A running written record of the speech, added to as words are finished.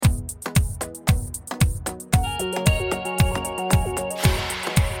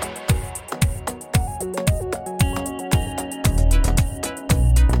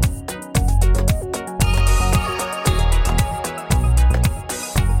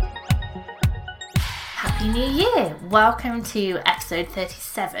Happy New Year! Welcome to episode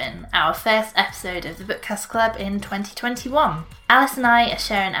 37, our first episode of the Bookcast Club in 2021. Alice and I are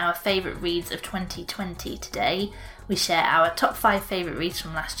sharing our favourite reads of 2020 today. We share our top 5 favourite reads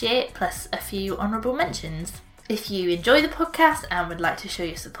from last year, plus a few honourable mentions. If you enjoy the podcast and would like to show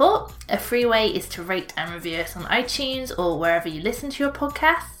your support, a free way is to rate and review us on iTunes or wherever you listen to your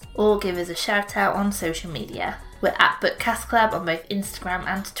podcasts, or give us a shout out on social media. We're at Bookcast Club on both Instagram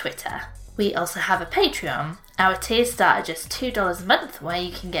and Twitter. We also have a Patreon. Our tiers start at just $2 a month, where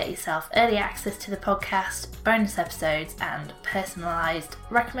you can get yourself early access to the podcast, bonus episodes, and personalised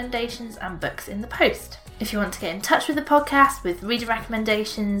recommendations and books in the post. If you want to get in touch with the podcast with reader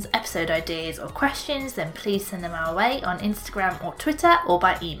recommendations, episode ideas, or questions, then please send them our way on Instagram or Twitter or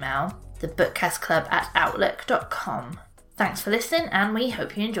by email, thebookcastclub@outlook.com. Thanks for listening, and we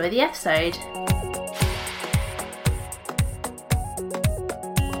hope you enjoy the episode.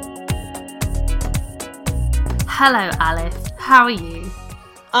 Hello, Alice. How are you?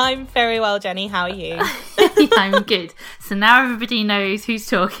 I'm very well, Jenny. How are you? I'm good. So now everybody knows who's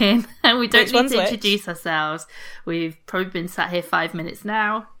talking, and we don't need to introduce ourselves. We've probably been sat here 5 minutes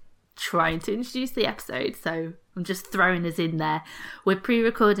now trying to introduce the episode, so I'm just throwing us in there. We're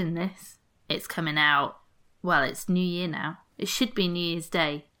pre-recording this. It's coming out, well, it's New Year now. It should be New Year's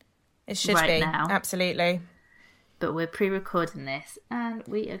Day. It should be, now. Absolutely. But we're pre-recording this, and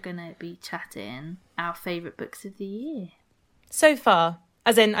we are going to be chatting our favourite books of the year. So far.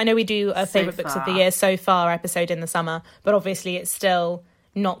 As in, I know we do a favourite books of the year so far episode in the summer, but obviously it's still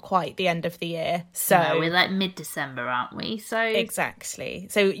not quite the end of the year. So no, we're like mid-December, aren't we? So exactly.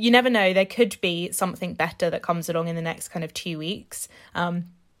 So you never know. There could be something better that comes along in the next kind of 2 weeks.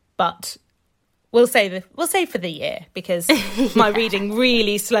 But we'll say for the year, because my reading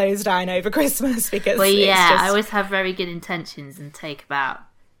really slows down over Christmas. Because I always have very good intentions and take about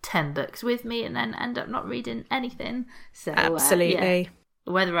 10 books with me and then end up not reading anything. So absolutely.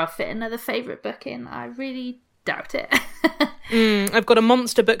 Whether I'll fit another favourite book in, I really doubt it. I've got a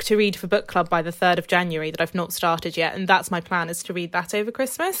monster book to read for book club by the 3rd of January that I've not started yet, and that's my plan, is to read that over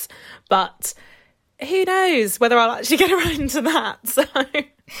Christmas. But who knows whether I'll actually get around to that.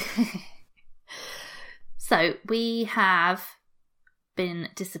 So we have been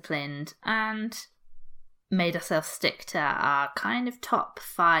disciplined and made ourselves stick to our kind of top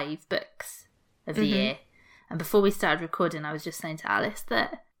 5 books of the year. And before we started recording, I was just saying to Alice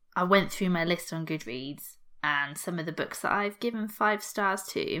that I went through my list on Goodreads, and some of the books that I've given 5 stars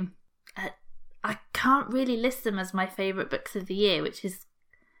to, I can't really list them as my favourite books of the year, which is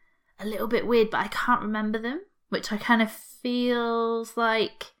a little bit weird, but I can't remember them, which I kind of feels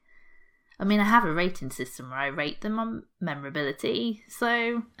like... I mean, I have a rating system where I rate them on memorability,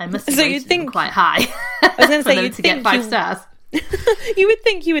 so I must have rated them quite high. I was going to say, to get 5 stars. You would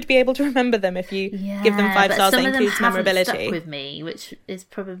think you would be able to remember them if you give them 5 stars. That includes memorability. Stuck with me, which is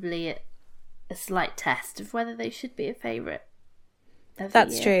probably a slight test of whether they should be a favourite.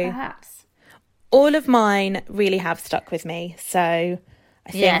 That's true. Perhaps all of mine really have stuck with me, so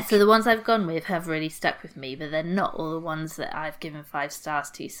I think... so the ones I've gone with have really stuck with me, but they're not all the ones that I've given 5 stars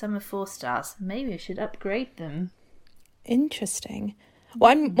to. Some are 4 stars. Maybe I should upgrade them. Interesting.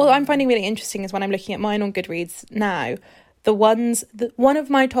 What I'm finding really interesting is when I'm looking at mine on Goodreads now. One of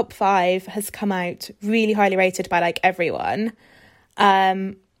my top 5 has come out really highly rated by like everyone,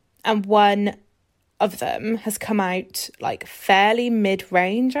 and one of them has come out like fairly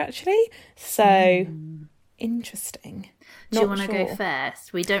mid-range actually. So interesting. Do you want to go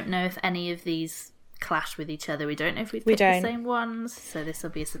first? We don't know if any of these clash with each other. We don't know if we've picked the same ones, so this will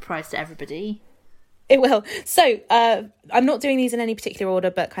be a surprise to everybody. It will. So I'm not doing these in any particular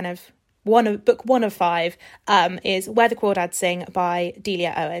order, but kind of book 1 of 5 is Where the Crawdads Sing by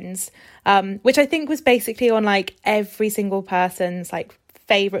Delia Owens, which I think was basically on like every single person's like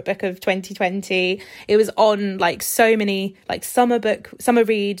favourite book of 2020. It was on like so many like summer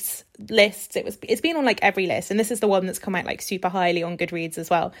reads lists. It's been on like every list, and this is the one that's come out like super highly on Goodreads as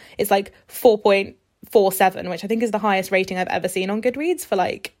well. It's like 4.47, which I think is the highest rating I've ever seen on Goodreads for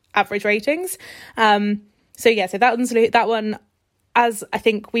like average ratings. So that one, as I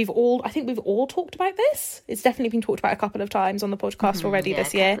think we've all talked about this. It's definitely been talked about a couple of times on the podcast already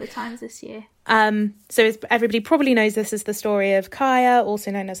this year. A couple of times this year. So everybody probably knows this is the story of Kaya,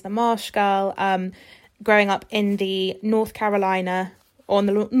 also known as the Marsh Girl, growing up in the North Carolina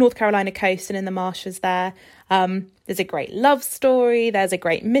coast and in the marshes there. There's a great love story. There's a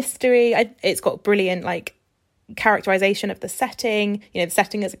great mystery. It's got brilliant like characterization of the setting. The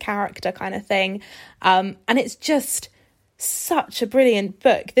setting as a character kind of thing, and it's just such a brilliant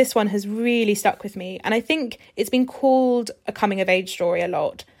book. This one has really stuck with me, and I think it's been called a coming of age story a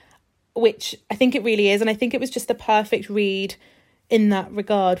lot. which I think it really is. And I think it was just the perfect read in that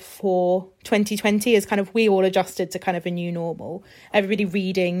regard for 2020, as kind of we all adjusted to kind of a new normal. Everybody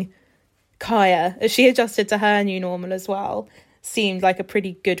reading Kaya as she adjusted to her new normal as well seemed like a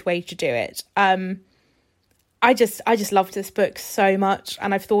pretty good way to do it. I just loved this book so much,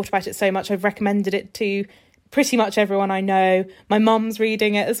 and I've thought about it so much. I've recommended it to pretty much everyone I know. My mum's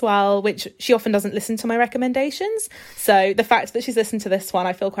reading it as well, which she often doesn't listen to my recommendations. So the fact that she's listened to this one,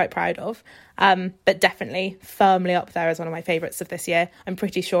 I feel quite proud of. But definitely firmly up there as one of my favourites of this year. I'm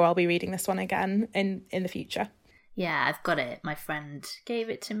pretty sure I'll be reading this one again in the future. Yeah, I've got it. My friend gave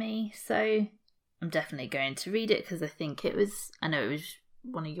it to me, so I'm definitely going to read it because I know it was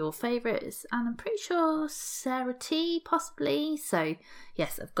one of your favourites, and I'm pretty sure Sarah T possibly. So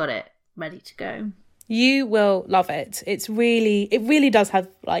yes, I've got it ready to go. You will love it. It really does have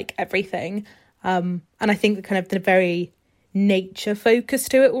like everything. And I think the kind of the very nature focus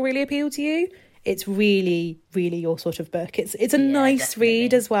to it will really appeal to you. It's really, really your sort of book. It's a nice definitely.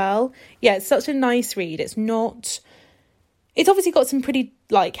 read as well. Yeah, it's such a nice read. It's obviously got some pretty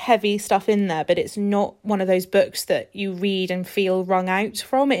like heavy stuff in there, but it's not one of those books that you read and feel wrung out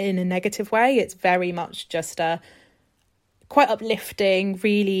from it in a negative way. It's very much just quite uplifting,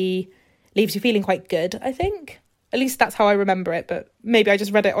 really leaves you feeling quite good, I think. At least that's how I remember it, but maybe I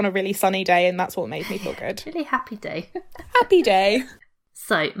just read it on a really sunny day and that's what made me feel good. Really happy day. Happy day.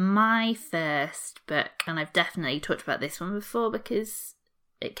 So my first book, and I've definitely talked about this one before because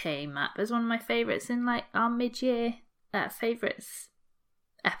it came up as one of my favourites in like our mid-year favourites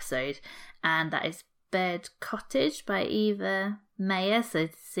episode, and that is Bird Cottage by Eva Mayer. So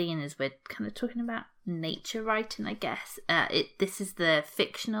seeing as we're kind of talking about nature writing, I guess, this is the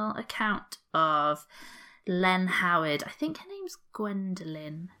fictional account of Len Howard. I think her name's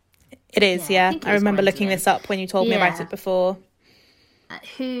Gwendolyn. It is, yeah. I remember looking this up when you told me about it before.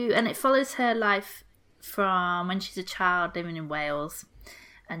 And it follows her life from when she's a child living in Wales,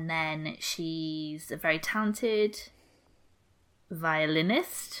 and then she's a very talented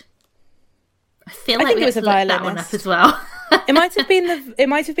violinist. I think it was a violinist. That one up as well. It might have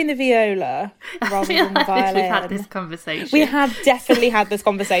been the viola rather than the violin. We've had this conversation. We have definitely had this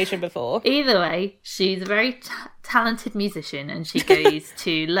conversation before. Either way, she's a very talented musician, and she goes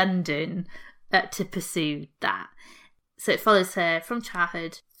to London to pursue that. So it follows her from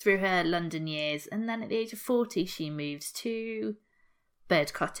childhood through her London years, and then at the age of 40, she moves to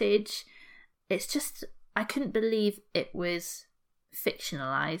Bird Cottage. It's just, I couldn't believe it was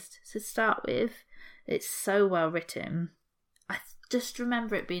fictionalized to start with. It's so well written. I just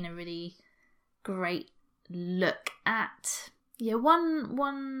remember it being a really great look at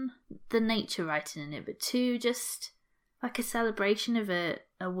one the nature writing in it, but two, just like a celebration of a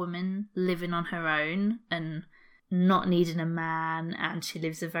woman living on her own and not needing a man, and she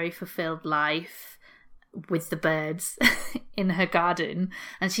lives a very fulfilled life with the birds in her garden,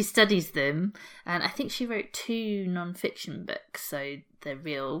 and she studies them. And I think she wrote 2 non-fiction books. So the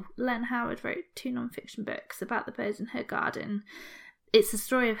real Len Howard wrote 2 non-fiction books about the birds in her garden. It's the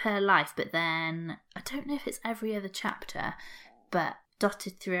story of her life, but then I don't know if it's every other chapter, but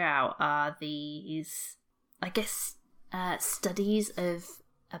dotted throughout are these, I guess, studies of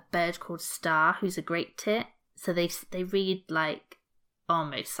a bird called Star, who's a great tit. So they read like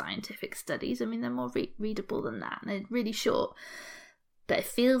almost scientific studies. I mean, they're more readable than that, and they're really short. But it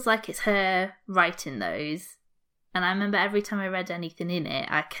feels like it's her writing those. And I remember every time I read anything in it,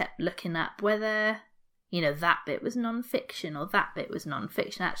 I kept looking up whether, that bit was non-fiction or that bit was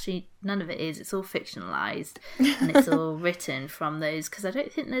non-fiction. Actually, none of it is. It's all fictionalized, and it's all written from those, because I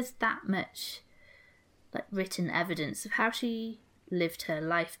don't think there's that much like written evidence of how she lived her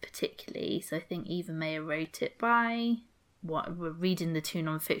life particularly. So I think Eva Mayer wrote it by we're reading the 2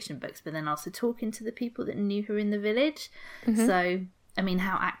 non-fiction books, but then also talking to the people that knew her in the village. Mm-hmm. So I mean,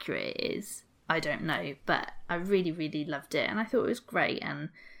 how accurate it is, I don't know, but I really, really loved it, and I thought it was great. And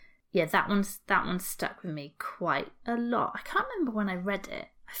yeah, that one stuck with me quite a lot. I can't remember when I read it.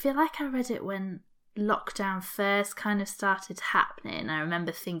 I feel like I read it when lockdown first kind of started happening. I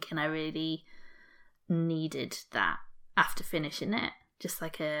remember thinking I really needed that after finishing it, just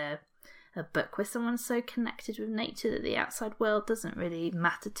like a book where someone's so connected with nature that the outside world doesn't really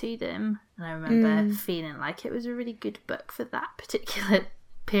matter to them. And I remember feeling like it was a really good book for that particular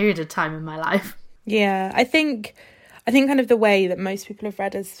period of time in my life. Yeah, I think kind of the way that most people have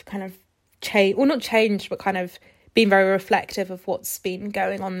read has kind of changed, well, not changed, but kind of been very reflective of what's been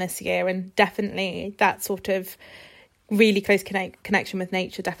going on this year. And definitely that sort of really close connection with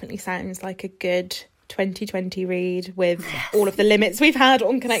nature definitely sounds like a good 2020 read, with all of the limits we've had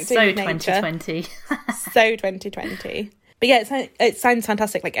on connecting with nature. 2020. So 2020. But yeah, it sounds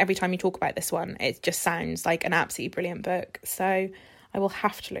fantastic. Like every time you talk about this one, it just sounds like an absolutely brilliant book. So I will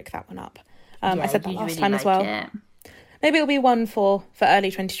have to look that one up. I said that last time as well. Maybe it'll be one for early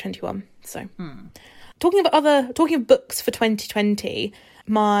 2021. So talking of books for 2020,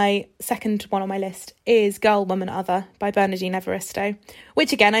 my second one on my list is Girl, Woman, Other by Bernardine Evaristo,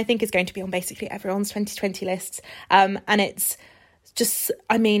 which again I think is going to be on basically everyone's 2020 lists. And it's just,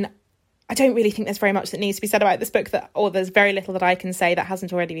 I mean, I don't really think there's very much that needs to be said about this book, or there's very little that I can say that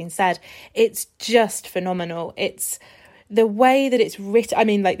hasn't already been said. It's just phenomenal. It's the way that it's written, I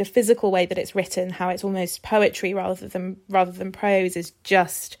mean, like the physical way that it's written, how it's almost poetry rather than prose, is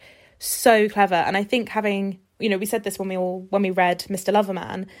just so clever. And I think having, we said this when we read Mr.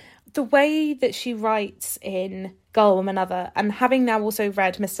 Loverman, the way that she writes in Girl, Woman, Other, and having now also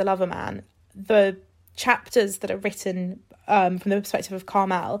read Mr. Loverman, the chapters that are written from the perspective of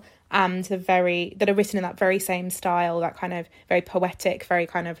Carmel, and that are written in that very same style, that kind of very poetic, very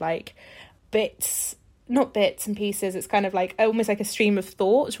kind of like not bits and pieces, it's kind of like almost like a stream of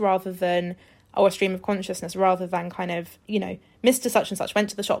thought or a stream of consciousness, rather than kind of, Mr. Such and Such went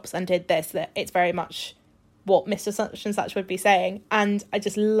to the shops and did this, that it's very much what Mr. Such and Such would be saying. And I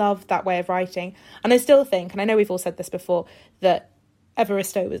just love that way of writing. And I still think, and I know we've all said this before, that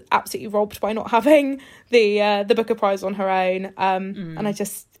Evaristo was absolutely robbed by not having the Booker Prize on her own. And I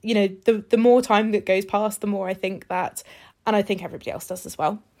just, the more time that goes past, the more I think that, and I think everybody else does as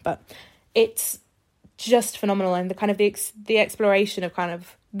well, but it's just phenomenal. And the kind of the exploration of kind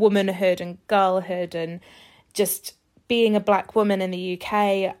of womanhood and girlhood and just being a black woman in the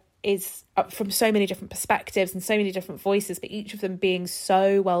UK is from so many different perspectives and so many different voices, but each of them being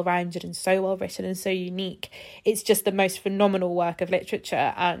so well-rounded and so well-written and so unique. It's just the most phenomenal work of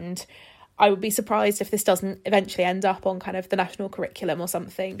literature, and I would be surprised if this doesn't eventually end up on kind of the national curriculum or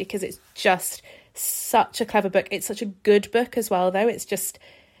something, because it's just such a clever book. It's such a good book as well, though. It's just,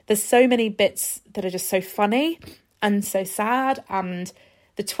 there's so many bits that are just so funny and so sad, and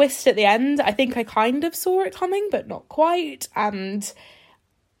the twist at the end, I think I kind of saw it coming, but not quite, and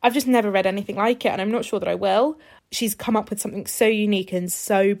I've just never read anything like it, and I'm not sure that I will. She's come up with something so unique and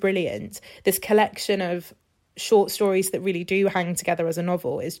so brilliant. This collection of short stories that really do hang together as a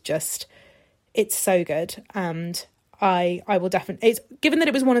novel is just, it's so good. And I will definitely, it's given that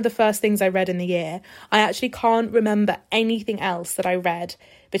it was one of the first things I read in the year, I actually can't remember anything else that I read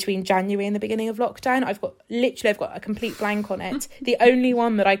between January and the beginning of lockdown. I've got a complete blank on it. The only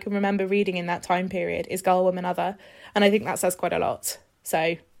one that I can remember reading in that time period is Girl, Woman, Other, and I think that says quite a lot.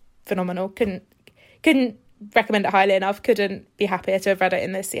 So phenomenal. Couldn't recommend it highly enough. Couldn't be happier to have read it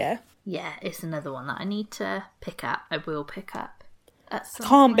in this year. Yeah, it's another one that I need to pick up. I will pick up at some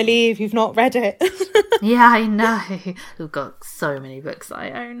Can't point. believe you've not read it. Yeah, I know. We've got so many books that I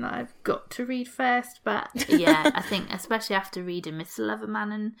own that I've got to read first. But yeah, I think especially after reading Mr.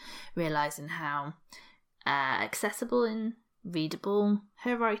 Loverman and realising how accessible and readable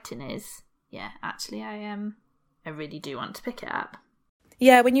her writing is, yeah, actually I really do want to pick it up.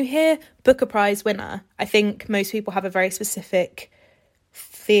 Yeah, when you hear Booker Prize winner, I think most people have a very specific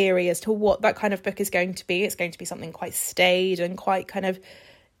theory as to what that kind of book is going to be. It's going to be something quite staid and quite kind of,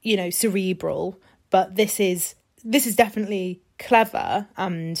 cerebral. But this is definitely clever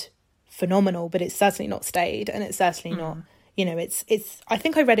and phenomenal, but it's certainly not staid, and it's certainly not, it's I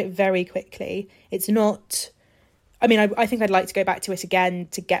think I read it very quickly. It's not, I mean, I think I'd like to go back to it again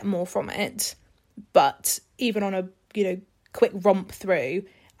to get more from it. But even on a, quick romp through,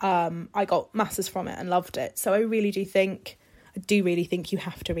 I got masses from it and loved it. So I do really think you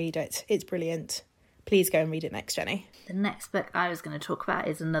have to read it. It's brilliant. Please go and read it next, Jenny. The next book I was going to talk about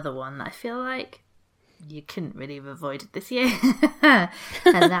is another one that I feel like you couldn't really have avoided this year. And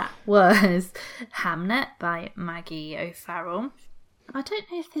that was Hamnet by Maggie O'Farrell. I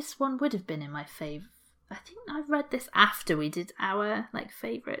don't know if this one would have been in my favourite. I think I read this after we did our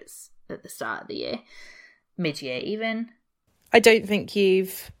favourites at the start of the year. Mid-year even. I don't think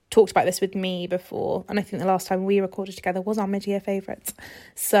you've talked about this with me before, and I think the last time we recorded together was our mid-year favourites.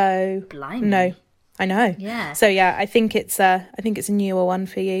 So Blimey. No, I know. Yeah. So yeah, I think it's a newer one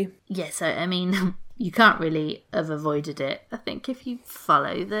for you. Yeah. So I mean, you can't really have avoided it. I think if you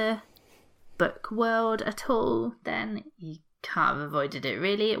follow the book world at all, then you can't have avoided it.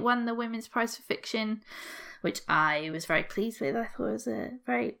 Really, it won the Women's Prize for Fiction, which I was very pleased with. I thought it was a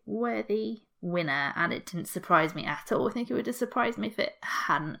very worthy winner, and it didn't surprise me at all. I think it would have surprised me if it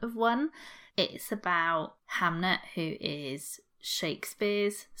hadn't have won. It's about Hamnet, who is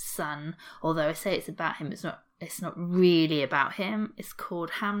Shakespeare's son. Although I say it's about him, it's not really about him. It's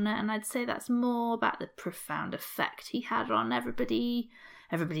called Hamnet, and I'd say that's more about the profound effect he had on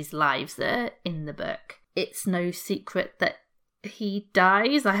everybody's lives there in the book. it's no secret that he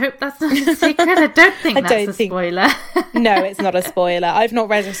dies. I hope that's not a secret. I don't think that's a spoiler. No, it's not a spoiler. I've not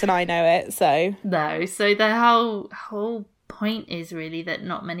read it and I know it, so... No, so the whole point is really that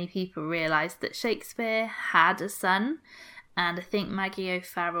not many people realise that Shakespeare had a son. And I think Maggie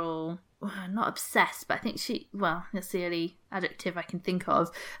O'Farrell, not obsessed, but I think that's the only adjective I can think of.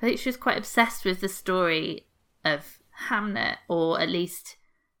 I think she was quite obsessed with the story of Hamnet, or at least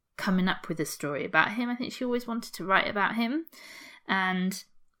coming up with a story about him. I think she always wanted to write about him. And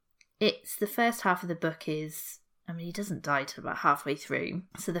it's the first half of the book is, he doesn't die till about halfway through.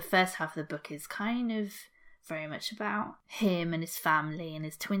 So the first half of the book is kind of very much about him and his family and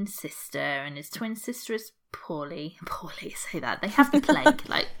his twin sister. And his twin sister is poorly, say that. They have the plague,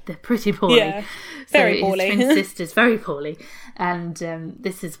 like, they're pretty poorly. Yeah, very poorly. His twin sister's very poorly. And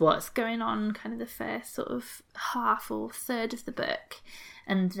this is what's going on kind of the first sort of half or third of the book.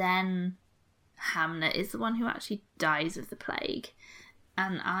 And then Hamnet is the one who actually dies of the plague.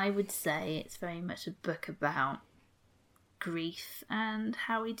 And I would say it's very much a book about grief and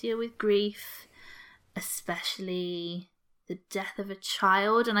how we deal with grief, especially the death of a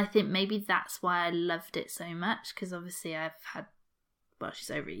child. And I think maybe that's why I loved it so much, because obviously I've had,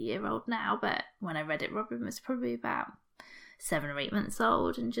 she's over a year old now, but when I read it, Robin was probably about 7 or 8 months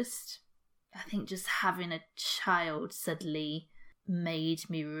old, and I think just having a child suddenly made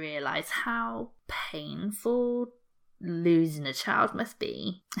me realise how painful losing a child must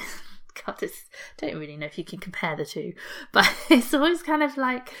be. God, I don't really know if you can compare the two, but it's always kind of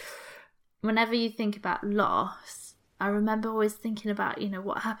like, whenever you think about loss, I remember always thinking about,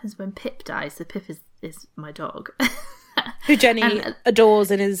 what happens when Pip dies. So Pip is my dog. Who Jenny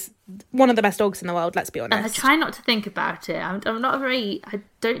adores and is one of the best dogs in the world, let's be honest. And I try not to think about it. I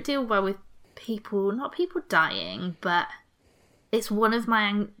don't deal well with not people dying, but it's one of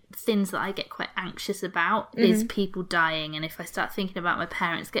my things that I get quite anxious about, is people dying. And if I start thinking about my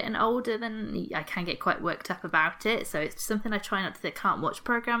parents getting older, then I can get quite worked up about it. So it's something I try not to. I can't watch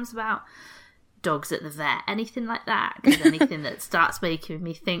programs about dogs at the vet, anything like that, because anything that starts making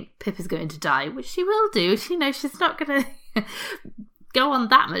me think Pip is going to die, which she will do. She's not going to go on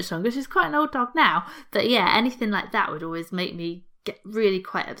that much longer. She's quite an old dog now. But yeah, anything like that would always make me get really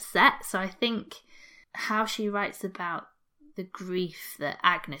quite upset. So I think how she writes about the grief that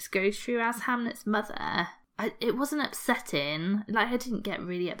Agnes goes through as Hamlet's mother, it wasn't upsetting. Like, I didn't get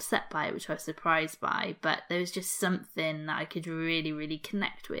really upset by it, which I was surprised by, but there was just something that I could really, really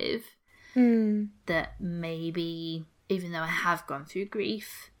connect with. That maybe, even though I have gone through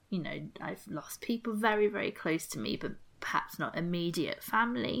grief, I've lost people very, very close to me, but perhaps not immediate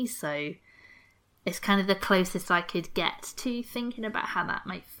family. So it's kind of the closest I could get to thinking about how that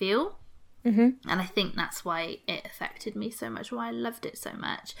might feel. And I think that's why it affected me so much, why I loved it so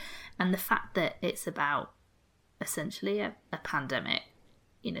much. And the fact that it's about essentially a pandemic,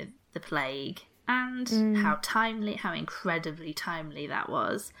 the plague, and how incredibly timely that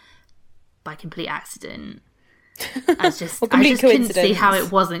was. By complete accident. I just couldn't see how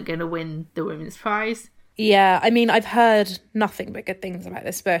it wasn't going to win the Women's Prize. Yeah, I've heard nothing but good things about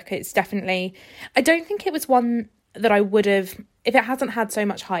this book. It's definitely... I don't think it was one that I would have... If it hasn't had so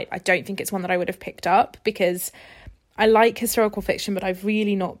much hype, I don't think it's one that I would have picked up, because I like historical fiction, but I've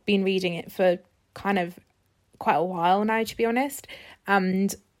really not been reading it for kind of quite a while now, to be honest.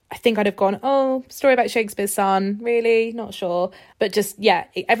 And I think I'd have gone, story about Shakespeare's son, really? Not sure. But just, yeah,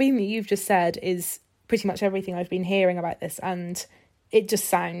 everything that you've just said is pretty much everything I've been hearing about this, and it just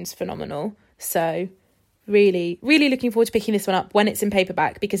sounds phenomenal. So really, really looking forward to picking this one up when it's in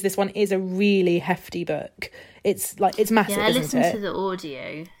paperback, because this one is a really hefty book. It's massive, yeah, I isn't listened it? to the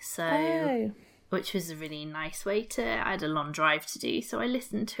audio, which was a really nice way I had a long drive to do, so I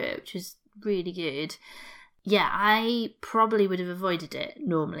listened to it, which was really good. Yeah, I probably would have avoided it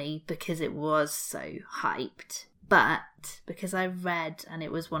normally because it was so hyped. But because I read, and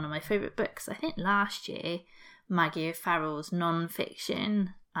it was one of my favourite books, I think last year, Maggie O'Farrell's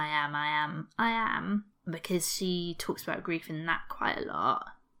non-fiction, I Am, because she talks about grief in that quite a lot.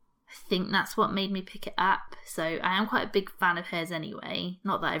 I think that's what made me pick it up. So I am quite a big fan of hers anyway.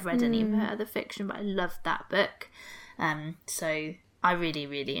 Not that I've read any of her other fiction, but I loved that book. So I really,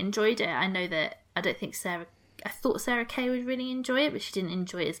 really enjoyed it. I know that I thought Sarah Kay would really enjoy it, but she didn't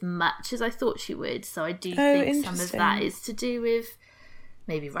enjoy it as much as I thought she would. So I do think some of that is to do with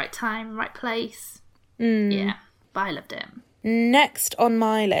maybe right time, right place. Yeah, but I loved it. Next on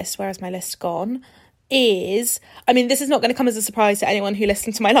my list, where has my list gone, is, this is not going to come as a surprise to anyone who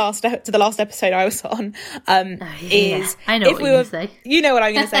listened to the last episode I was on, is... I know what you're going to say. You know what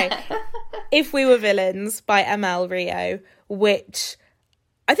I'm going to say. If We Were Villains by ML Rio, which...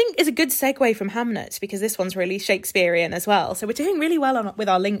 I think is a good segue from Hamnet, because this one's really Shakespearean as well. So we're doing really well with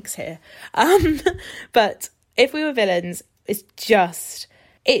our links here. But If We Were Villains is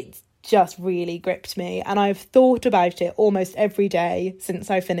it just really gripped me. And I've thought about it almost every day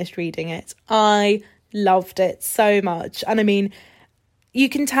since I finished reading it. I loved it so much. And I mean, I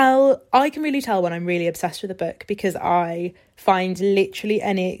can really tell when I'm really obsessed with a book, because I find literally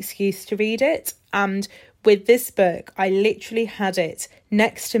any excuse to read it. And with this book, I literally had it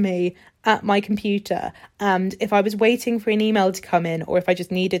next to me at my computer. And if I was waiting for an email to come in, or if I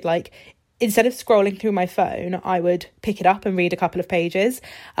just needed, like, instead of scrolling through my phone, I would pick it up and read a couple of pages,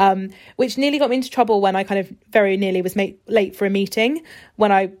 which nearly got me into trouble when I kind of very nearly was late for a meeting,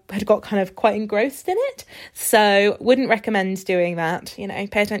 when I had got kind of quite engrossed in it. So wouldn't recommend doing that. You know,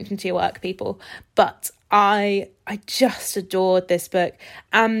 pay attention to your work, people. But I just adored this book.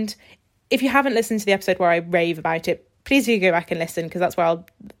 And if you haven't listened to the episode where I rave about it, please do go back and listen, because that's where I'll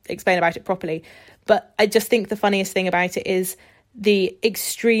explain about it properly. But I just think the funniest thing about it is the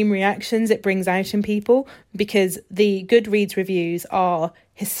extreme reactions it brings out in people, because the Goodreads reviews are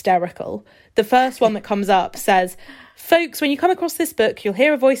hysterical. The first one that comes up says, "Folks, when you come across this book, you'll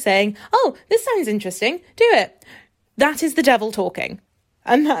hear a voice saying, 'Oh, this sounds interesting, do it.' That is the devil talking."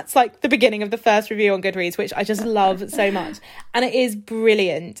 And that's like the beginning of the first review on Goodreads, which I just love so much. And it is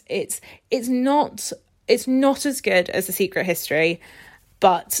brilliant. It's not as good as The Secret History,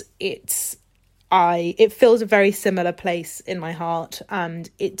 but it fills a very similar place in my heart. And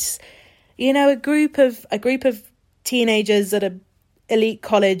it's, you know, a group of teenagers at an elite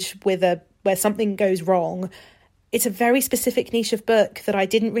college where something goes wrong. It's a very specific niche of book that I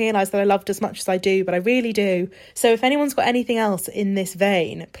didn't realise that I loved as much as I do, but I really do. So if anyone's got anything else in this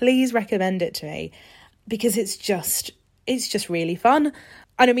vein, please recommend it to me, because it's just really fun.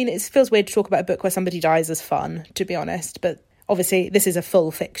 And I mean, it feels weird to talk about a book where somebody dies as fun, to be honest, but obviously this is a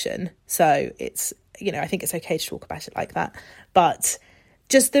full fiction, so it's, you know, I think it's okay to talk about it like that. But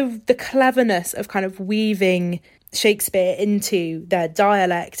just the cleverness of kind of weaving Shakespeare into their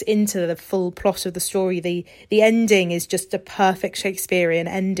dialect, into the full plot of the story. The ending is just a perfect Shakespearean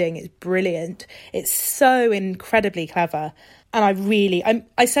ending. It's brilliant. It's so incredibly clever. And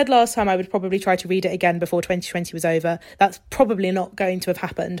I said last time I would probably try to read it again before 2020 was over. That's probably not going to have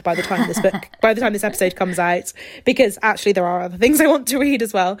happened by the time this episode comes out, because actually there are other things I want to read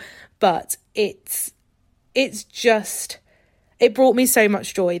as well. But it brought me so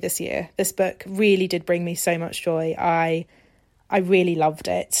much joy this year. This book really did bring me so much joy. I really loved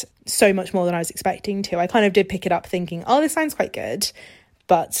it, so much more than I was expecting to. I kind of did pick it up thinking, oh, this sounds quite good,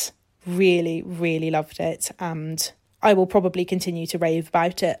 but really, really loved it. And I will probably continue to rave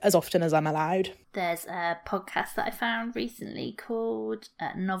about it as often as I'm allowed. There's a podcast that I found recently called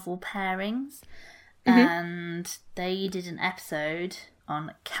Novel Pairings, and they did an episode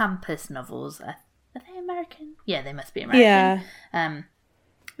on campus novels. Are they American? Yeah, they must be American. Yeah.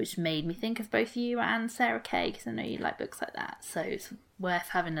 Which made me think of both you and Sarah Kay, because I know you like books like that. So it's worth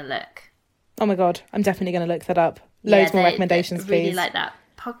having a look. Oh my God, I'm definitely going to look that up. Loads more recommendations, please. I really like that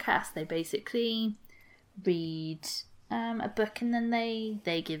podcast. They basically read a book and then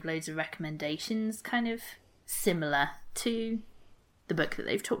they give loads of recommendations, kind of similar to the book that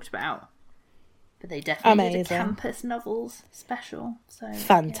they've talked about. But they definitely did a campus novels special. So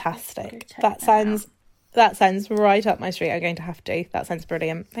fantastic. Yeah, that sounds right up my street. I'm going to have to. That sounds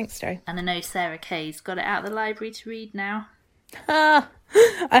brilliant. Thanks, Jo. And I know Sarah Kay's got it out of the library to read now. I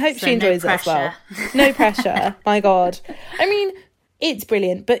hope she enjoys it as well. No pressure. My God. I mean, it's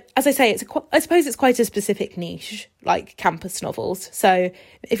brilliant, but as I say, I suppose it's quite a specific niche, like campus novels. So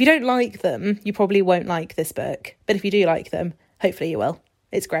if you don't like them, you probably won't like this book. But if you do like them, hopefully you will.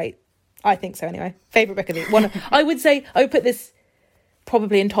 It's great. I think so anyway. Favourite book of the one. I would say I would put this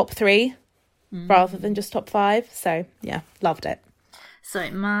probably in top 3 rather than just top 5. So yeah, loved it.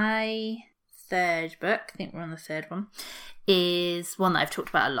 So my third book, I think we're on the third one, is one that I've talked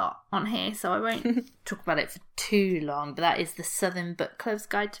about a lot on here, so I won't talk about it for too long, but that is The Southern Book Club's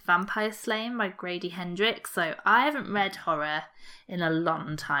Guide to Vampire Slaying by Grady Hendrix. So I haven't read horror in a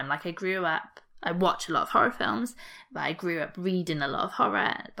long time. Like, I watch a lot of horror films, but I grew up reading a lot of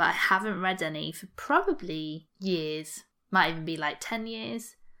horror, but I haven't read any for probably years, might even be like 10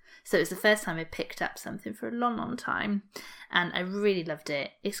 years. So it was the first time I picked up something for a long, long time, and I really loved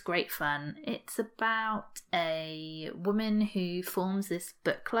it. It's great fun. It's about a woman who forms this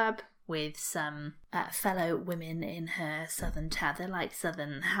book club with some fellow women in her southern town. They're like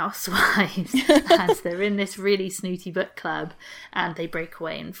southern housewives, and they're in this really snooty book club, and they break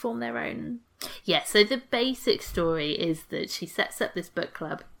away and form their own. Yeah, so the basic story is that she sets up this book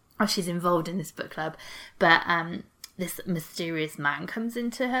club, or she's involved in this book club, but this mysterious man comes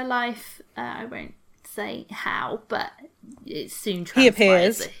into her life. I won't say how, but it soon transpires he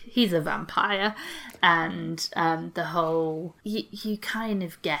appears. that he's a vampire, and the whole you kind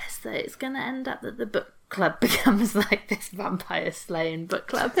of guess that it's going to end up that the book club becomes like this vampire slaying book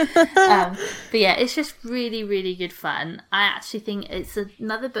club. But yeah, it's just really, really good fun. I actually think it's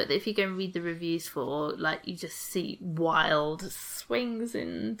another book that if you go and read the reviews for, like, you just see wild swings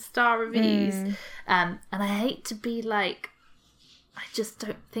in star reviews. And I hate to be like, I just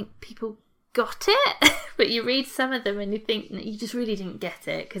don't think people got it. But you read some of them and you think you just really didn't get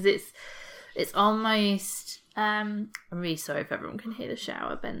it, because it's almost I'm really sorry if everyone can hear the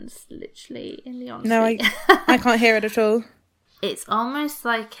shower. Ben's literally in the ensuite. No, I can't hear it at all. It's almost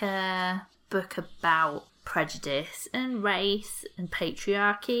like a book about prejudice and race and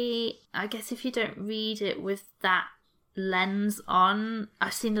patriarchy. I guess if you don't read it with that lens on,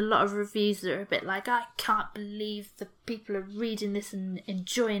 I've seen a lot of reviews that are a bit like, I can't believe the people are reading this and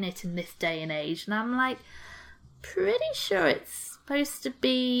enjoying it in this day and age. And I'm like, pretty sure it's supposed to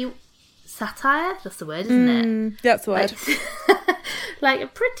be satire. That's the word, isn't it? That's the word. Like, I'm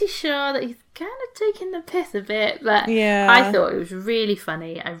pretty sure that he's kind of taking the piss a bit, but yeah. I thought it was really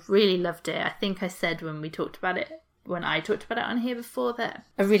funny. I really loved it. I think I said when I talked about it on here before, that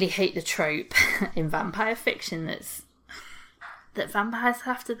I really hate the trope in vampire fiction that vampires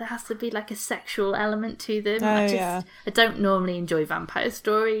there has to be like a sexual element to them. I don't normally enjoy vampire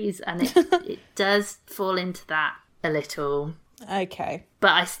stories, and it does fall into that a little. Okay.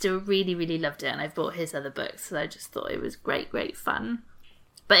 But I still really, really loved it, and I've bought his other books, so I just thought it was great, great fun.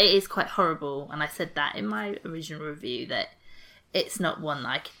 But it is quite horrible, and I said that in my original review, that it's not one that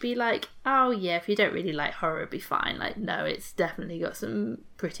I could be like, oh yeah, if you don't really like horror, it'd be fine. Like, no, it's definitely got some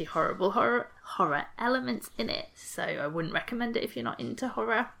pretty horrible horror elements in it, so I wouldn't recommend it if you're not into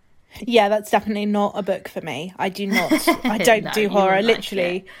horror. Yeah, that's definitely not a book for me. I don't do horror.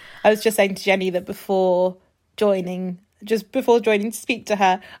 Literally, like I was just saying to Jenny that before joining to speak to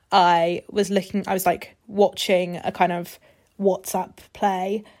her, I was like watching a kind of WhatsApp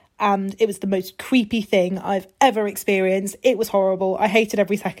play, and it was the most creepy thing I've ever experienced. It was horrible. I hated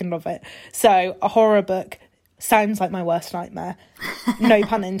every second of it. So a horror book sounds like my worst nightmare. No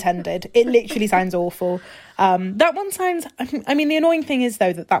pun intended. It literally sounds awful. That one sounds, I mean, the annoying thing is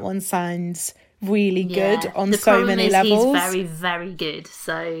though that one sounds really good on so many levels. He's very, very good.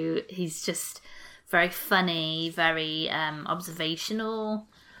 So he's just very funny, very observational,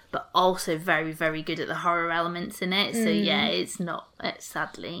 but also very, very good at the horror elements in it. So yeah, it's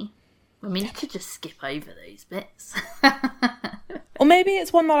sadly, I mean, you could just skip over those bits. Or maybe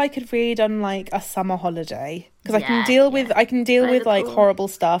it's one that I could read on like a summer holiday, because I can deal with like pool. Horrible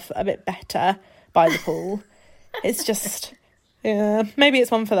stuff a bit better by the pool. It's just, yeah, maybe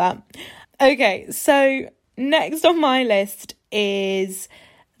it's one for that. Okay, so next on my list is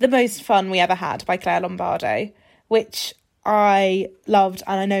The Most Fun We Ever Had by Claire Lombardo, which I loved,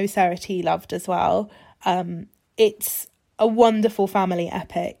 and I know Sarah T loved as well. It's a wonderful family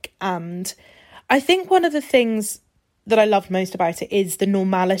epic, and I think one of the things that I loved most about it is the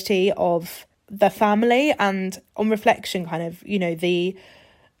normality of the family, and on reflection, kind of, you know, the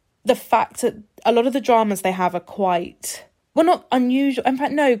fact that a lot of the dramas they have are quite, well, not unusual. In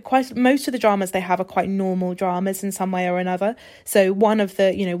fact, no, most of the dramas they have are quite normal dramas in some way or another. So one of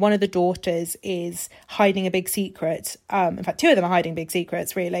the daughters is hiding a big secret. In fact, two of them are hiding big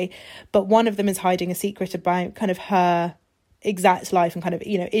secrets, really. But one of them is hiding a secret about kind of her exact life and kind of,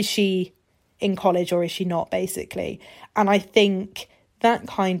 you know, is she in college or is she not, basically. And I think that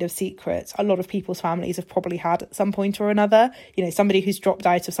kind of secret a lot of people's families have probably had at some point or another, you know, somebody who's dropped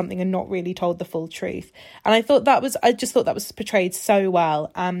out of something and not really told the full truth. And I just thought that was portrayed so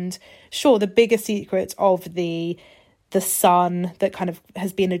well. And sure, the bigger secret of the son that kind of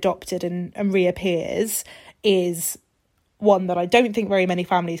has been adopted and reappears is one that I don't think very many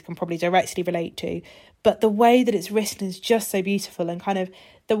families can probably directly relate to, but the way that it's written is just so beautiful, and kind of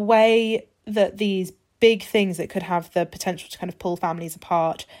the way that these big things that could have the potential to kind of pull families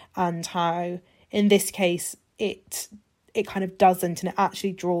apart, and how in this case it kind of doesn't, and it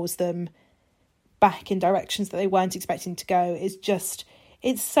actually draws them back in directions that they weren't expecting to go, is just,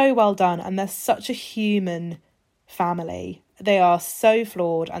 it's so well done. And they're such a human family. They are so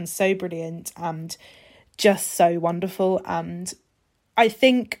flawed and so brilliant and just so wonderful. And I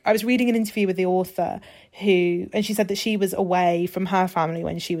think I was reading an interview with the author and she said that she was away from her family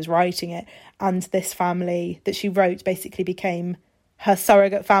when she was writing it, and this family that she wrote basically became her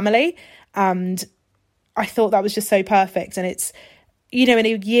surrogate family. And I thought that was just so perfect. And it's, you know, in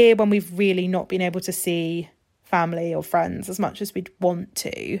a year when we've really not been able to see family or friends as much as we'd want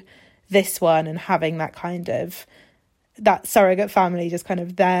to, this one and having that kind of that surrogate family just kind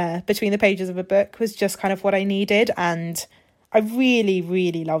of there between the pages of a book was just kind of what I needed. And I really,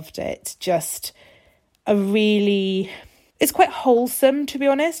 really loved it. Just it's quite wholesome, to be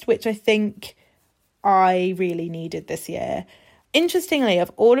honest, which I think I really needed this year. Interestingly,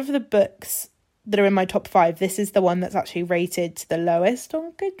 of all of the books that are in my top 5, this is the one that's actually rated the lowest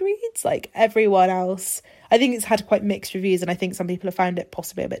on Goodreads. Like everyone else, I think it's had quite mixed reviews, and I think some people have found it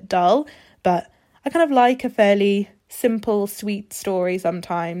possibly a bit dull, but I kind of like a fairly simple, sweet story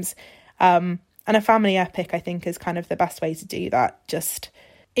sometimes. And a family epic, I think, is kind of the best way to do that.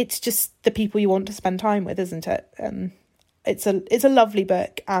 It's just the people you want to spend time with, isn't it? It's a lovely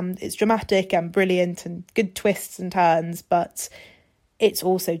book, and it's dramatic and brilliant and good twists and turns, but it's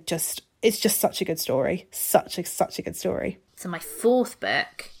also just such a good story. Such a good story. So my 4th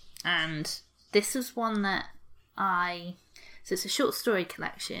book, and this was one that so it's a short story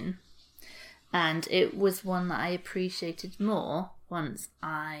collection, and it was one that I appreciated more once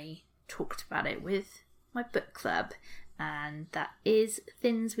I talked about it with my book club, and that is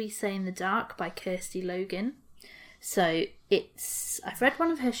Things We Say in the Dark by Kirsty Logan. So I've read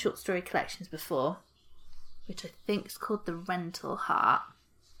one of her short story collections before, which I think is called The Rental Heart.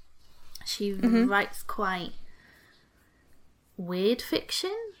 She writes quite weird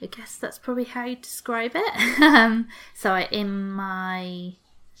fiction. I guess that's probably how you describe it. In my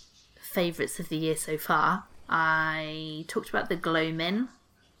favourites of the year so far, I talked about The Gloamin'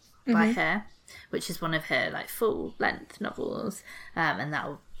 by her, which is one of her like full length novels, and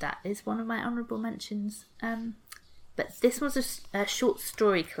that is one of my honourable mentions. But this was a short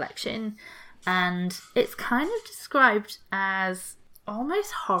story collection, and it's kind of described as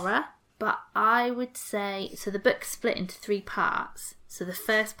almost horror, but I would say, so the book's split into 3 parts. So the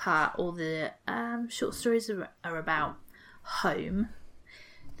first part, all the short stories are about home.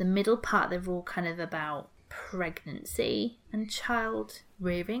 The middle part, they're all kind of about pregnancy and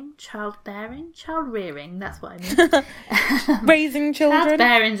childbearing, that's what I mean. Raising children.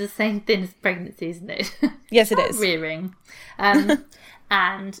 Childbearing's the same thing as pregnancy, isn't it? Yes, it is. Rearing. And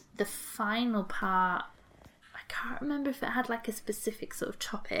the final part, I can't remember if it had like a specific sort of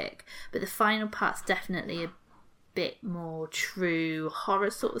topic, but the final part's definitely a bit more true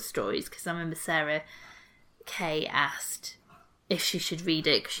horror sort of stories, because I remember Sarah Kay asked if she should read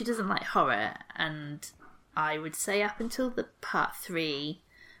it because she doesn't like horror, and I would say up until the part 3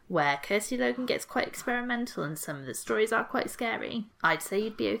 where Kirsty Logan gets quite experimental and some of the stories are quite scary, I'd say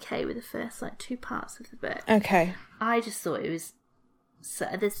you'd be okay with the first like 2 parts of the book. Okay. I just thought it was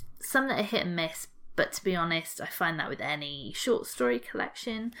there's some that are hit and miss, but to be honest, I find that with any short story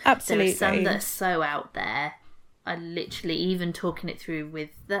collection. Absolutely. There are some that are so out there. I literally, even talking it through with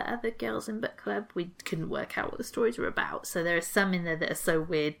the other girls in book club, we couldn't work out what the stories were about. So there are some in there that are so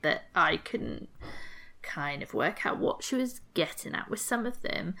weird that I couldn't kind of work out what she was getting at with some of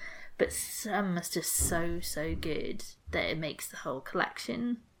them. But some are just so good that it makes the whole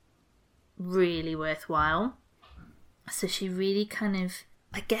collection really worthwhile. So she really kind of,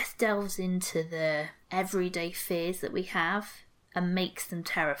 I guess, delves into the everyday fears that we have and makes them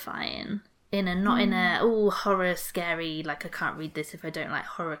terrifying. Not in a horror scary, like I can't read this if I don't like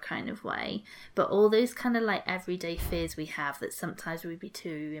horror kind of way, but all those kind of like everyday fears we have that sometimes we'd be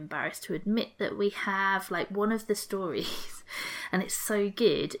too embarrassed to admit that we have. Like one of the stories, and it's so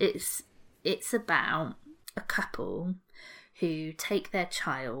good, it's about a couple who take their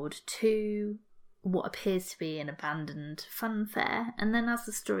child to what appears to be an abandoned fun fair, and then as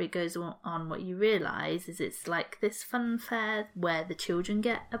the story goes on, what you realise is it's like this fun fair where the children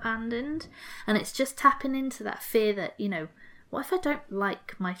get abandoned, and it's just tapping into that fear that, what if I don't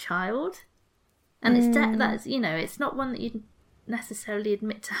like my child? And that's it's not one that you'd necessarily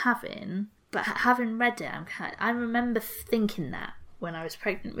admit to having, but having read it, I remember thinking that when I was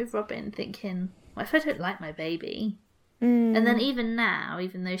pregnant with Robin, thinking, what if I don't like my baby? And then even now,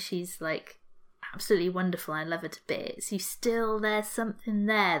 even though she's like absolutely wonderful, I love her to bits, there's something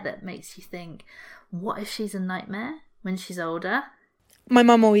there that makes you think, what if she's a nightmare when she's older? My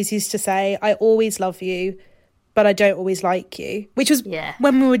mum always used to say, I always love you, but I don't always like you, which was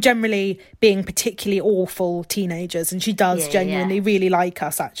when we were generally being particularly awful teenagers, and she does genuinely really like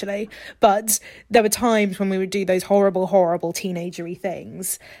us, actually. But there were times when we would do those horrible teenagery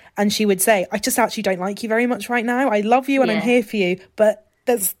things, and she would say, I just actually don't like you very much right now. I love you and I'm here for you, but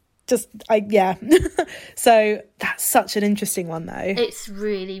there's so that's such an interesting one, though. It's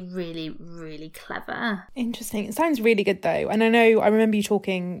really, really, really clever. Interesting. It sounds really good, though. And I remember you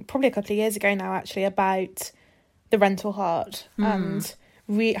talking probably a couple of years ago now, actually, about The Rental Heart and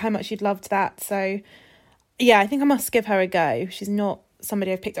how much you'd loved that. So yeah, I think I must give her a go. She's not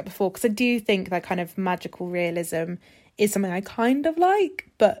somebody I've picked up before, because I do think that kind of magical realism is something I kind of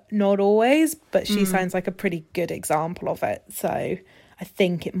like, but not always. But she sounds like a pretty good example of it. So I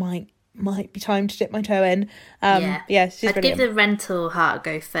think it might be time to dip my toe in. Yeah, she's I'd brilliant. give the Rental Heart a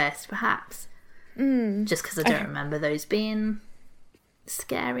go first, perhaps. Just because I don't remember those being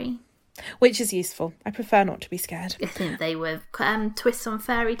scary. Which is useful. I prefer not to be scared. I think they were twists on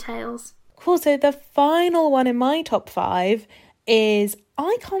fairy tales. Cool. So the final one in my top 5 is,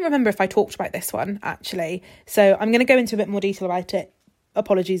 I can't remember if I talked about this one, actually. So I'm going to go into a bit more detail about it.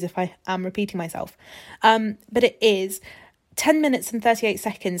 Apologies if I am repeating myself. But it is 10 minutes and 38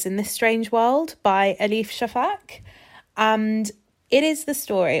 seconds in This Strange World by Elif Shafak. And it is the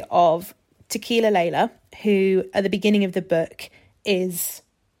story of Tequila Layla, who at the beginning of the book is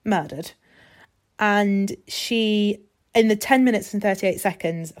murdered. And she, in the 10 minutes and 38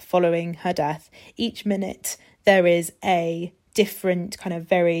 seconds following her death, each minute there is a different kind of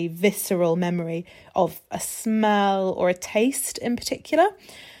very visceral memory of a smell or a taste in particular.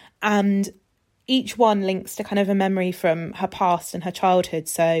 And each one links to kind of a memory from her past and her childhood.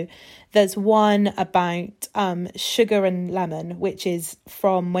 So there's one about sugar and lemon, which is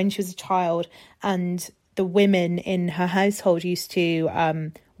from when she was a child, and the women in her household used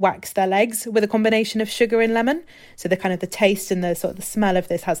to wax their legs with a combination of sugar and lemon. So the kind of the taste and the sort of the smell of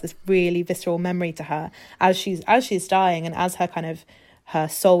this has this really visceral memory to her as she's dying, and as her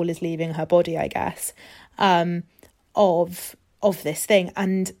soul is leaving her body, I guess, of this thing.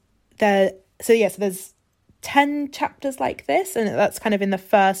 And so there's 10 chapters like this, and that's kind of in the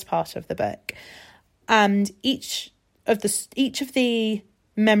first part of the book. And each of the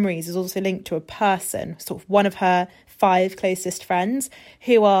memories is also linked to a person, sort of one of her 5 closest friends,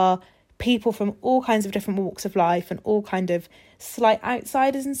 who are people from all kinds of different walks of life and all kind of slight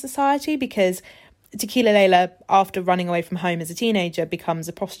outsiders in society, because Tequila Layla, after running away from home as a teenager, becomes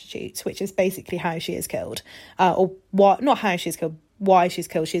a prostitute, which is basically how she is killed. Not how she is killed, why she's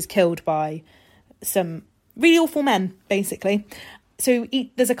killed. She's killed by some really awful men, basically. So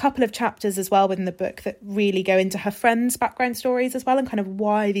there's a couple of chapters as well within the book that really go into her friends' background stories as well, and kind of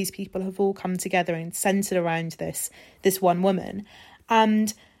why these people have all come together and centred around this one woman.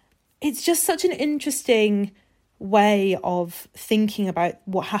 And it's just such an interesting way of thinking about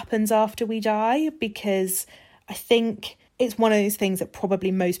what happens after we die, because I think it's one of those things that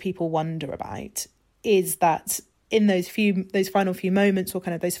probably most people wonder about, is that in those final few moments, or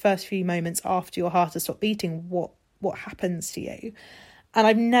kind of those first few moments after your heart has stopped beating, what happens to you? And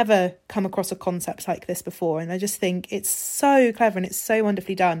I've never come across a concept like this before, and I just think it's so clever and it's so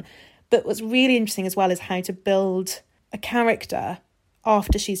wonderfully done. But what's really interesting as well is how to build a character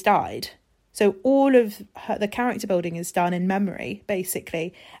after she's died. So all of the character building is done in memory,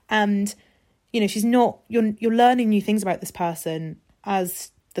 basically, and she's not, you're learning new things about this person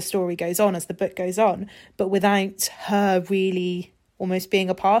as the story goes on, as the book goes on, but without her really almost being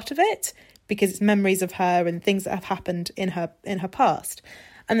a part of it, because it's memories of her and things that have happened in her past.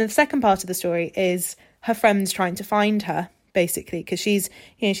 And then the second part of the story is her friends trying to find her, basically, because she's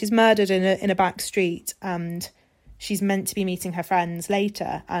murdered in a back street, and she's meant to be meeting her friends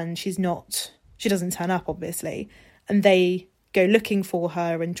later, and she doesn't turn up, obviously, and they go looking for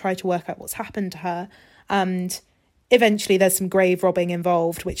her and try to work out what's happened to her. And eventually there's some grave robbing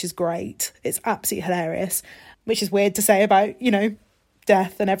involved, which is great. It's absolutely hilarious, which is weird to say about,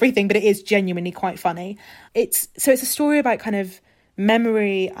 death and everything, but it is genuinely quite funny. It's a story about kind of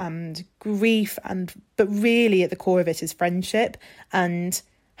memory and grief, but really at the core of it is friendship, and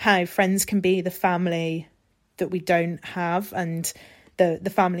how friends can be the family that we don't have, and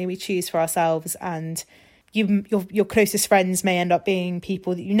the family we choose for ourselves. And your closest friends may end up being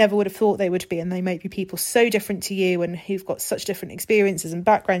people that you never would have thought they would be, and they might be people so different to you and who've got such different experiences and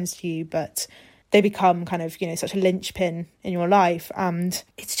backgrounds to you, but they become kind of, such a linchpin in your life. And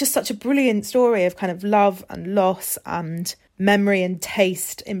it's just such a brilliant story of kind of love and loss and memory and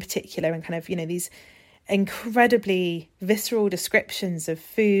taste in particular, and kind of, these incredibly visceral descriptions of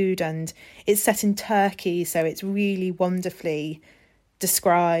food. And it's set in Turkey, so it's really wonderfully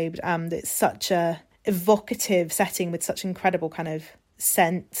described, and it's such a evocative setting with such incredible kind of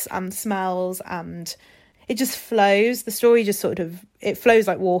scents and smells, and it just flows. The story just it flows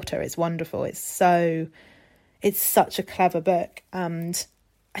like water. It's wonderful. It's such a clever book, and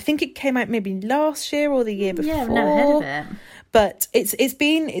I think it came out maybe last year or the year before. Yeah, I've never heard of it. But it's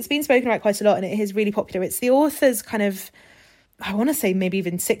been spoken about quite a lot, and it is really popular. It's the author's kind of, I want to say maybe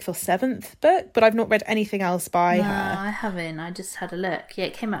even 6th or 7th book, but I've not read anything else by her. No, I haven't. I just had a look. Yeah,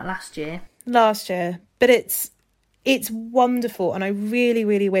 it came out last year. But it's wonderful, and I really,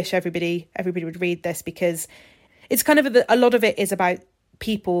 really wish everybody would read this, because it's kind of a lot of it is about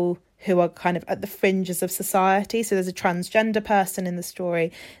people who are kind of at the fringes of society. So there's a transgender person in the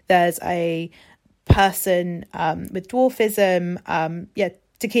story. There's a person with dwarfism.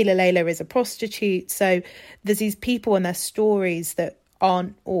 Tequila Layla is a prostitute. So there's these people and their stories that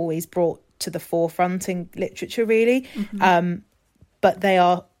aren't always brought to the forefront in literature, really. But they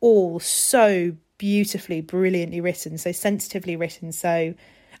are all so beautifully, brilliantly written, so sensitively written.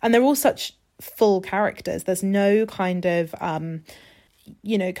 And they're all such full characters. There's no kind of kind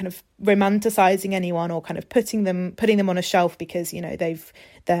of romanticizing anyone or kind of putting them on a shelf because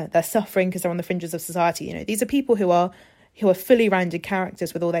they're suffering because they're on the fringes of society. These are people who are fully rounded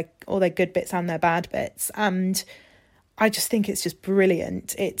characters with all their good bits and their bad bits, and I just think it's just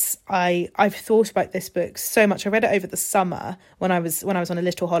brilliant. I've thought about this book so much. I read it over the summer when I was on a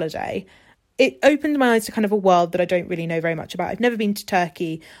little holiday. It opened my eyes to kind of a world that I don't really know very much about. I've never been to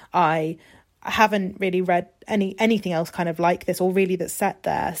Turkey. I haven't really read anything else kind of like this or really that's set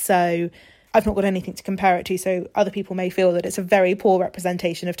there. So I've not got anything to compare it to. So other people may feel that it's a very poor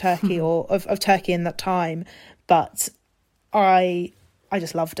representation of Turkey or of Turkey in that time. But I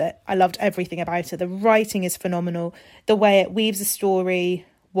just loved it. I loved everything about it. The writing is phenomenal. The way it weaves a story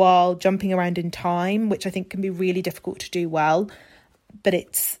while jumping around in time, which I think can be really difficult to do well. But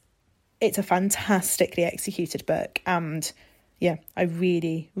it's a fantastically executed book. And yeah, I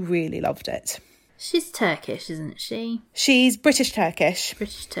really, really loved it. She's Turkish, isn't she? She's British Turkish.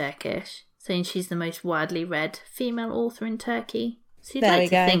 British Turkish. Saying she's the most widely read female author in Turkey. So you'd There like we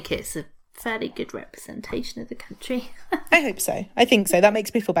to go. think it's a fairly good representation of the country. I hope so. I think so. That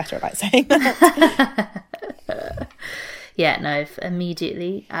makes me feel better about saying that. Yeah, no, I've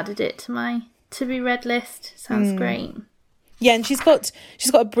immediately added it to my to-be-read list. Sounds great. Yeah, and she's got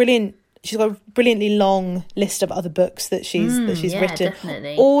a brilliantly long list of other books that she's yeah, written,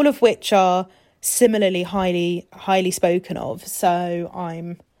 definitely. all of which are similarly highly spoken of. So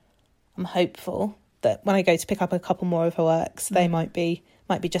I'm hopeful that when I go to pick up a couple more of her works, they might be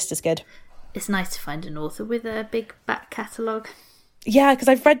just as good. It's nice to find an author with a big back catalogue. Yeah, because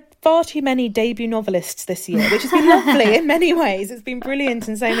I've read far too many debut novelists this year, which has been lovely in many ways. It's been brilliant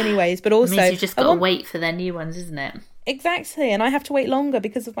in so many ways, but also It means you've just got to wait for their new ones, isn't it? Exactly, and I have to wait longer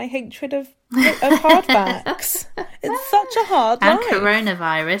because of my hatred of hardbacks. It's such a hard And life.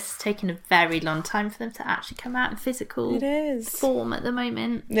 coronavirus, taking a very long time for them to actually come out in physical It is. form at the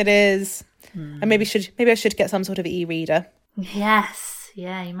moment. It is. And maybe I should get some sort of e-reader. Yes,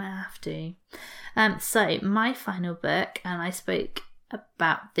 yeah, you might have to. So my final book, and I spoke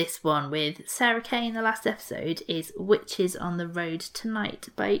about this one with Sarah Kay in the last episode, is Witches on the Road Tonight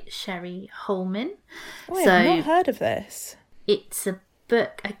by Sherry Holman. Oh, I've not heard of this. It's a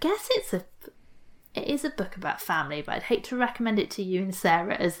book, I guess it is a book about family, but I'd hate to recommend it to you and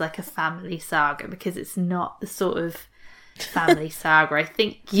Sarah as like a family saga because it's not the sort of family saga I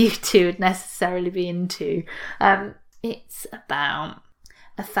think you two would necessarily be into. It's about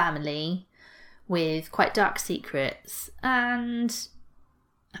a family with quite dark secrets, and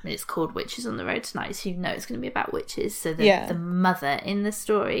I mean, it's called Witches on the Road Tonight, so you know it's going to be about witches. So the mother in the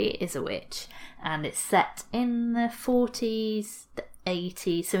story is a witch, and it's set in the 40s, the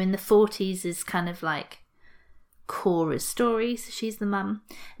 80s. So in the 40s is kind of like Cora's story, so she's the mum.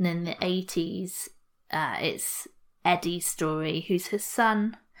 And in the 80s, it's Eddie's story, who's her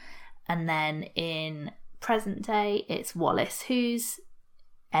son. And then in present day, it's Wallace, who's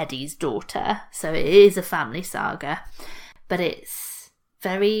Eddie's daughter. So it is a family saga, but it's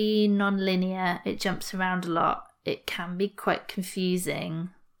very non-linear. It jumps around a lot. It can be quite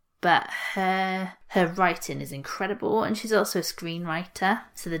confusing, but her writing is incredible, and she's also a screenwriter,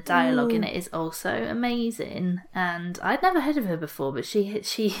 so the dialogue in it is also amazing. And I'd never heard of her before, but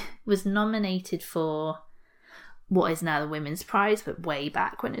she was nominated for what is now the Women's Prize, but way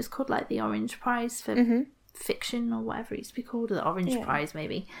back when it was called like the Orange Prize for fiction or whatever it used to be called, or the Orange Prize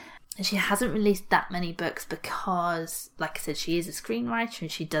maybe. And she hasn't released that many books because, like I said, she is a screenwriter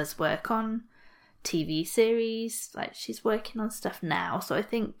and she does work on TV series. Like, she's working on stuff now. So I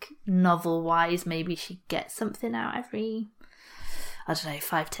think novel-wise, maybe she gets something out every,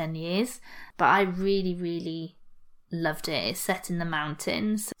 5-10 years. But I really, really loved it. It's set in the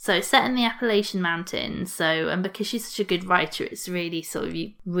mountains. So it's set in the Appalachian Mountains. So, and because she's such a good writer, it's really sort of,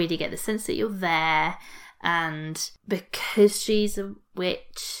 you really get the sense that you're there. And because she's a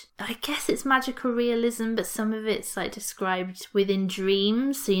witch, I guess it's magical realism, but some of it's like described within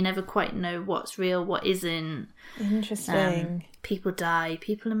dreams, so you never quite know what's real, what isn't. Interesting. People die,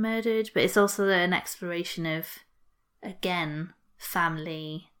 people are murdered, but it's also an exploration of, again,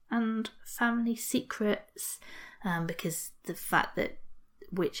 family and family secrets, because the fact that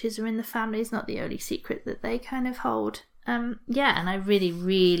witches are in the family is not the only secret that they kind of hold. Yeah, and I really,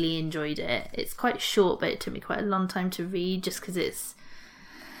 really enjoyed it. It's quite short, but it took me quite a long time to read just because it's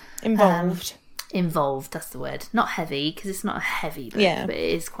Involved. Involved, that's the word. Not heavy, because it's not a heavy book, Yeah. but it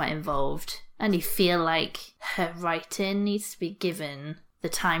is quite involved. And you feel like her writing needs to be given the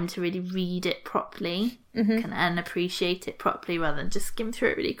time to really read it properly and appreciate it properly rather than just skim through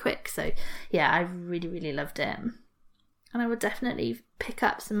it really quick. So, yeah, I really, really loved it. And I would definitely pick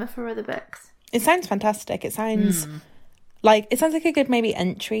up some of her other books. It sounds fantastic. It sounds like a good maybe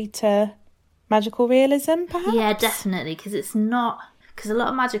entry to magical realism, perhaps? Yeah, definitely, because it's not... Because a lot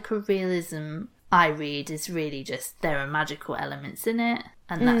of magical realism I read is really just there are magical elements in it,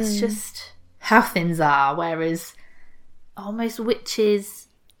 and that's just how things are, whereas almost witches...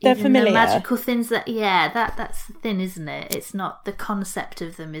 They're even familiar. the magical things that's the thing, isn't it? It's not... The concept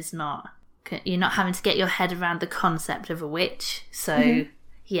of them is not... You're not having to get your head around the concept of a witch, so...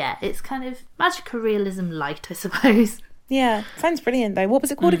 Yeah, it's kind of magical realism light, I suppose. Yeah, sounds brilliant though. What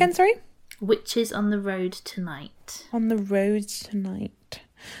was it called again, sorry? Witches on the Road Tonight. On the Road Tonight.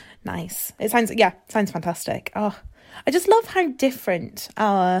 Nice. It sounds fantastic. Oh, I just love how different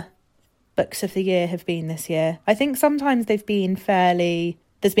our books of the year have been this year. I think sometimes they've been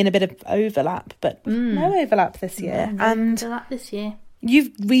there's been a bit of overlap, but no overlap this year. No overlap this year.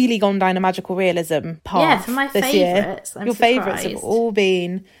 You've really gone down a magical realism path. Yeah, for my this year. favourites. Your favourites have all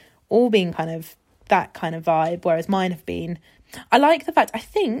been kind of that kind of vibe, whereas mine have been... I like the fact, I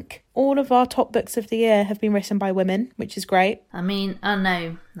think all of our top books of the year have been written by women, which is great. I mean,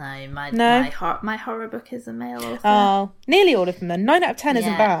 my horror book is a male author. Oh, nearly all of them then. 9 out of 10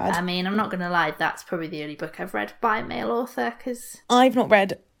 isn't bad. I mean, I'm not going to lie, that's probably the only book I've read by a male author, because... I've not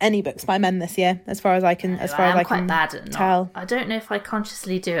read any books by men this year, as far as I can quite bad at tell. I don't know if I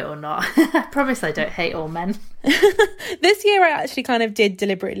consciously do it or not. I promise I don't hate all men. This year I actually kind of did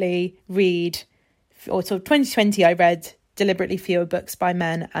deliberately read, or sort of 2020 I read deliberately fewer books by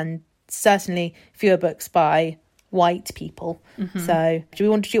men and certainly fewer books by white people. So do we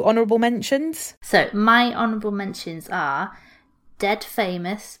want to do honourable mentions? So my honourable mentions are Dead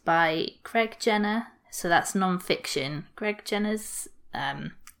Famous by Greg Jenner. So that's non-fiction. Greg Jenner's...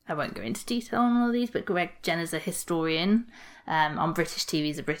 I won't go into detail on all these, but Greg Jenner's a historian. On British TV,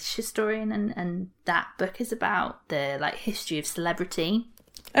 he's a British historian, and that book is about the history of celebrity.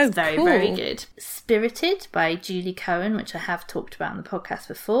 It's very, cool. very good. Spirited by Julie Cohen, which I have talked about on the podcast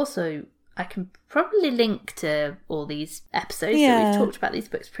before, so I can probably link to all these episodes that we've talked about these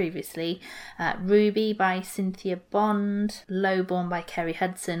books previously. Ruby by Cynthia Bond. Lowborn by Kerry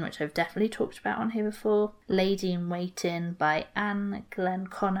Hudson, which I've definitely talked about on here before. Lady in Waiting by Anne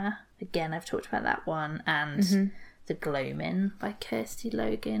Glenconner. Again, I've talked about that one. And The Gloaming by Kirsty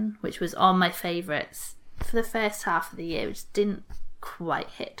Logan, which was on my favourites for the first half of the year, which didn't quite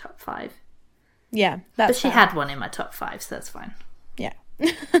hit top 5. Yeah, but she had one in my top 5, so that's fine. Yeah.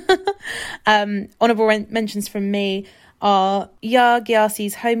 Honourable mentions from me are Yaa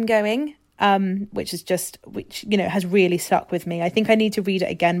Gyasi's Homegoing, which has really stuck with me. I think I need to read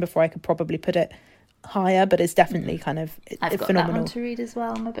it again before I could probably put it higher, but it's definitely kind of I've got phenomenal. That one to read as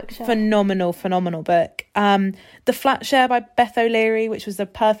well on my bookshelf. Phenomenal book. The Flat Share by Beth O'Leary, which was a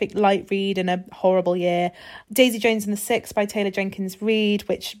perfect light read in a horrible year. Daisy Jones and the Six by Taylor Jenkins Reid,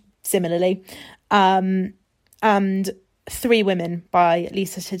 which similarly, and Three Women by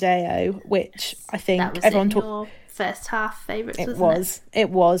Lisa Taddeo, which I think that was everyone your first half favourites. It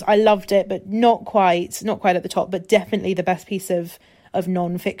was. I loved it, but not quite at the top, but definitely the best piece of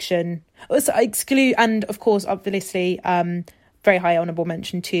non-fiction. So I exclude, and of course, obviously, very high honourable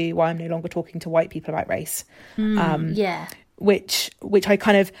mention to Why I'm No Longer Talking to White People About Race. Which I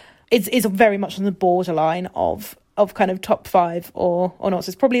kind of is very much on the borderline of kind of top 5 or not.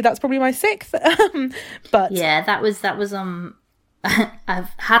 So that's probably my 6th. But yeah, that was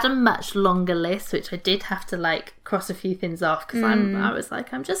I've had a much longer list, which I did have to cross a few things off because I was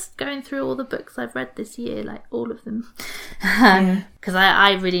I'm just going through all the books I've read this year, all of them, because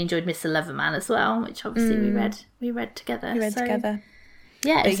I really enjoyed Mr. Loverman as well, which obviously we read together.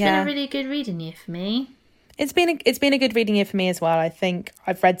 Yeah, it's been a really good reading year for me. It's been a good reading year for me as well. I think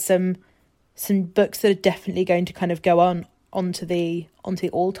I've read some books that are definitely going to kind of go onto the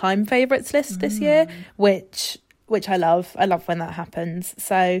all-time favourites list this year, which I love. I love when that happens.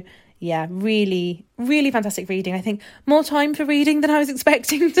 So yeah, really, really fantastic reading. I think more time for reading than I was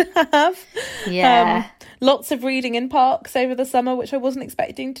expecting to have. Yeah. Lots of reading in parks over the summer, which I wasn't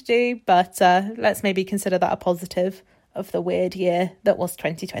expecting to do. But let's maybe consider that a positive of the weird year that was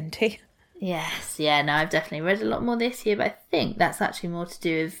 2020. Yes. Yeah, no, I've definitely read a lot more this year, but I think that's actually more to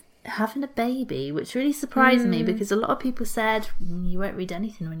do with having a baby, which really surprised me because a lot of people said you won't read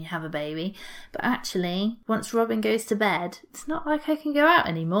anything when you have a baby, but actually once Robin goes to bed, it's not like I can go out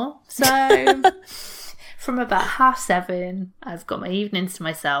anymore. So from about 7:30 I've got my evenings to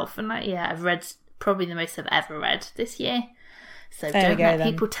myself, and I've read probably the most I've ever read this year. So don't let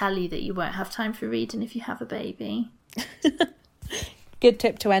people tell you that you won't have time for reading if you have a baby. Good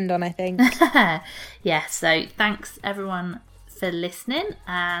tip to end on, I think. Yeah, so thanks everyone for listening,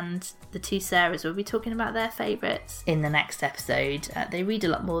 and the two Sarahs will be talking about their favourites in the next episode. They read a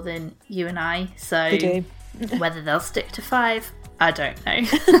lot more than you and I, so They do. Whether they'll stick to 5, I don't know.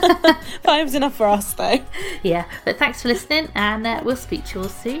 5's enough for us, though. Yeah, but thanks for listening, and we'll speak to you all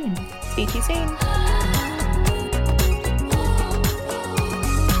soon. Speak to you soon.